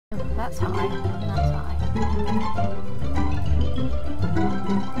That's high. That's high.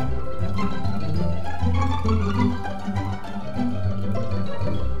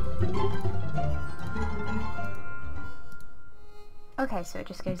 Okay, so it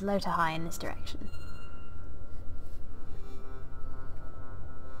just goes low to high in this direction.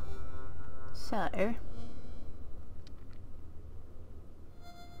 So...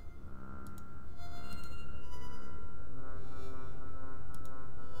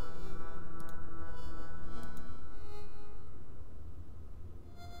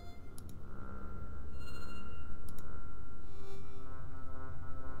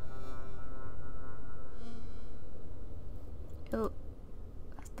 oh,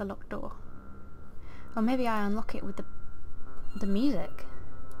 that's the locked door. Or maybe I unlock it with the music.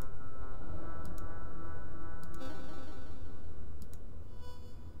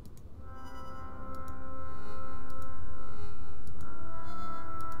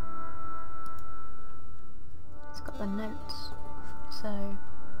 It's got the notes, so...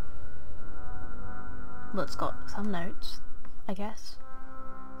 well, it's got some notes, I guess.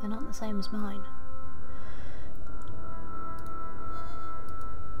 They're not the same as mine.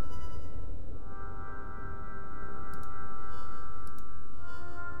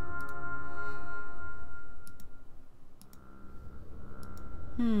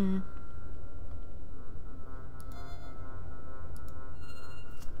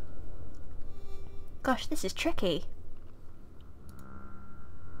 Gosh, this is tricky.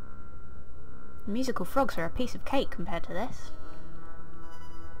 Musical frogs are a piece of cake compared to this.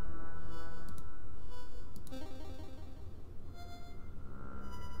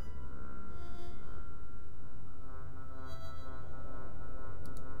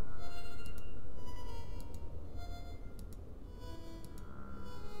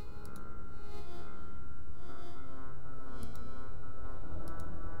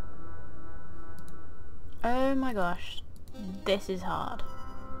 Oh my gosh, this is hard.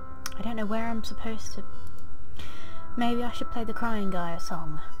 I don't know where I'm supposed to... maybe I should play the crying guy a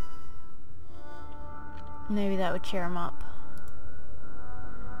song. Maybe that would cheer him up.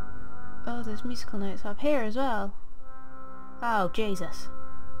 Oh, there's musical notes up here as well. Oh, Jesus.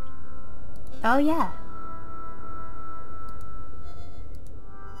 Oh yeah.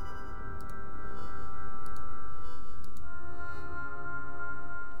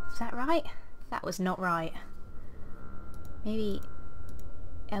 Is that right? That was not right. Maybe...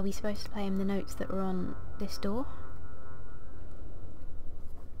 are we supposed to play him the notes that were on this door?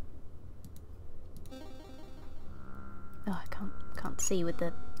 Oh, I can't see with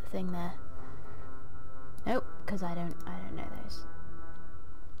the thing there. Nope, because I don't know those.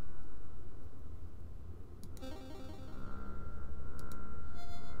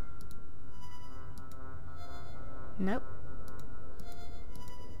 Nope.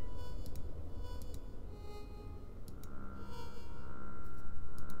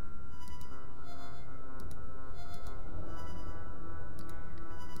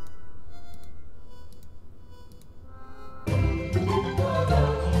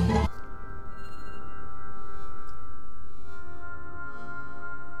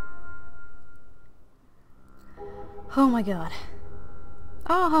 Oh my god.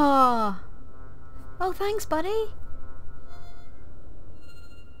 Ah! Oh, thanks, buddy!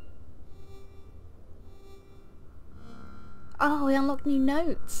 Oh, we unlocked new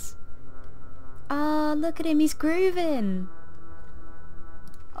notes! Ah, look at him, he's grooving!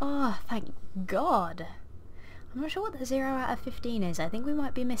 Oh, thank God! I'm not sure what the 0 out of 15 is. I think we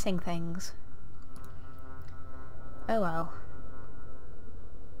might be missing things. Oh well.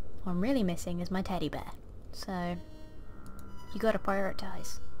 What I'm really missing is my teddy bear. So... you gotta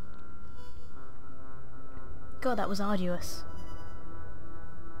prioritise. God, that was arduous.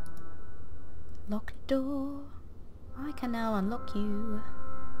 Locked door. I can now unlock you.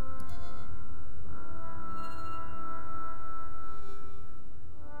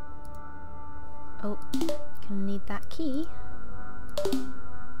 Oh, gonna need that key.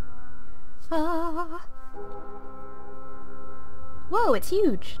 Ah! Whoa, it's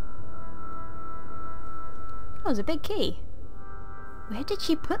huge! That was a big key. Where did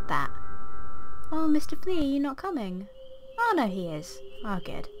she put that? Oh, Mr. Flea, you're not coming? Oh, no, he is. Oh,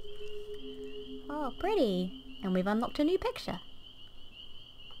 good. Oh, pretty. And we've unlocked a new picture.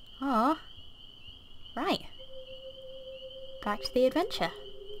 Oh. Right. Back to the adventure.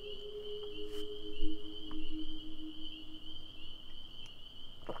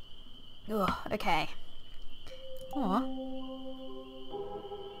 Oh, okay. Aw.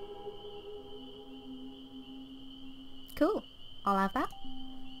 Cool. I'll have that.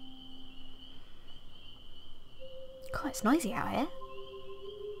 God, it's noisy out here.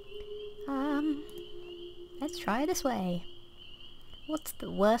 Let's try this way. What's the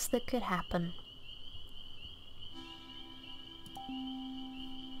worst that could happen?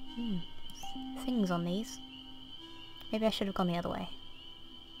 Things on these. Maybe I should have gone the other way.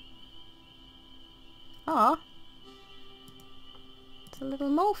 Oh, it's a little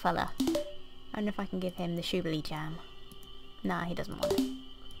mole fella. I wonder if I can give him the shoobly jam. Nah, he doesn't want it.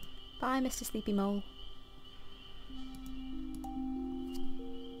 Bye, Mr. Sleepy Mole.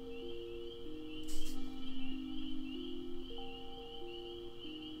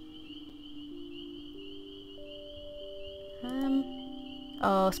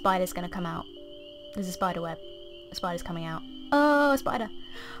 Oh, spider's gonna come out. There's a spider web. A spider's coming out. Oh, a spider.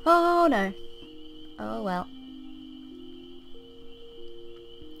 Oh, no. Oh, well.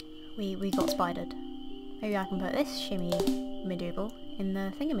 We got spidered. Maybe I can put this shimmy medooble in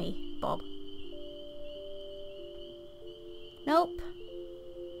the thingamy bob. Nope.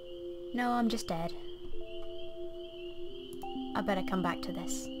 No, I'm just dead. I better come back to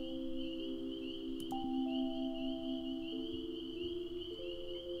this.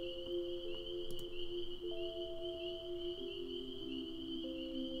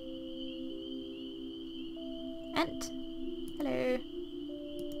 Ant. Hello.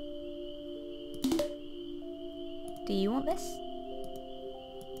 Do you want this?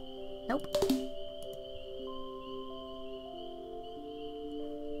 Nope.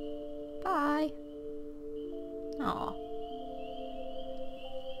 Bye. Aw.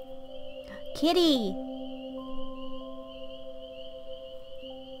 Kitty!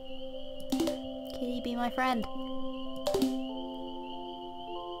 Kitty, be my friend.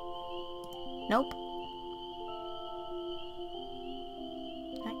 Nope.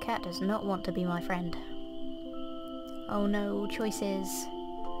 That cat does not want to be my friend. Oh no, choices.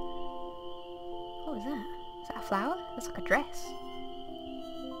 What was that? Is that a flower? That's like a dress.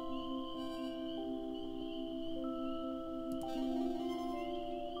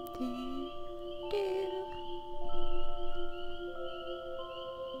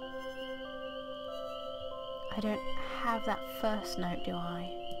 I don't have that first note, do I?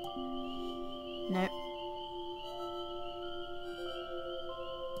 Nope.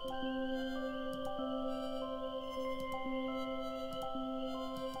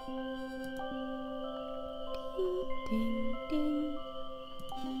 Ding, ding.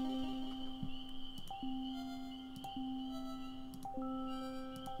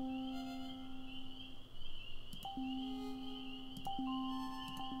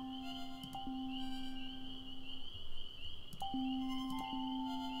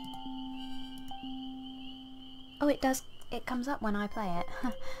 Oh, it does. It comes up when I play it.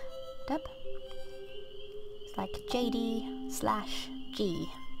 Dub. It's like JD/G.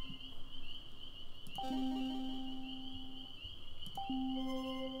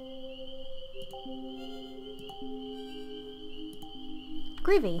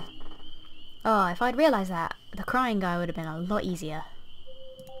 Groovy. Oh, if I'd realised that, the crying guy would have been a lot easier.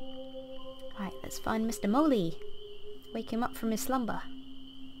 Right, let's find Mr. Moley. Wake him up from his slumber.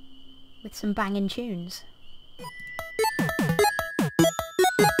 With some banging tunes.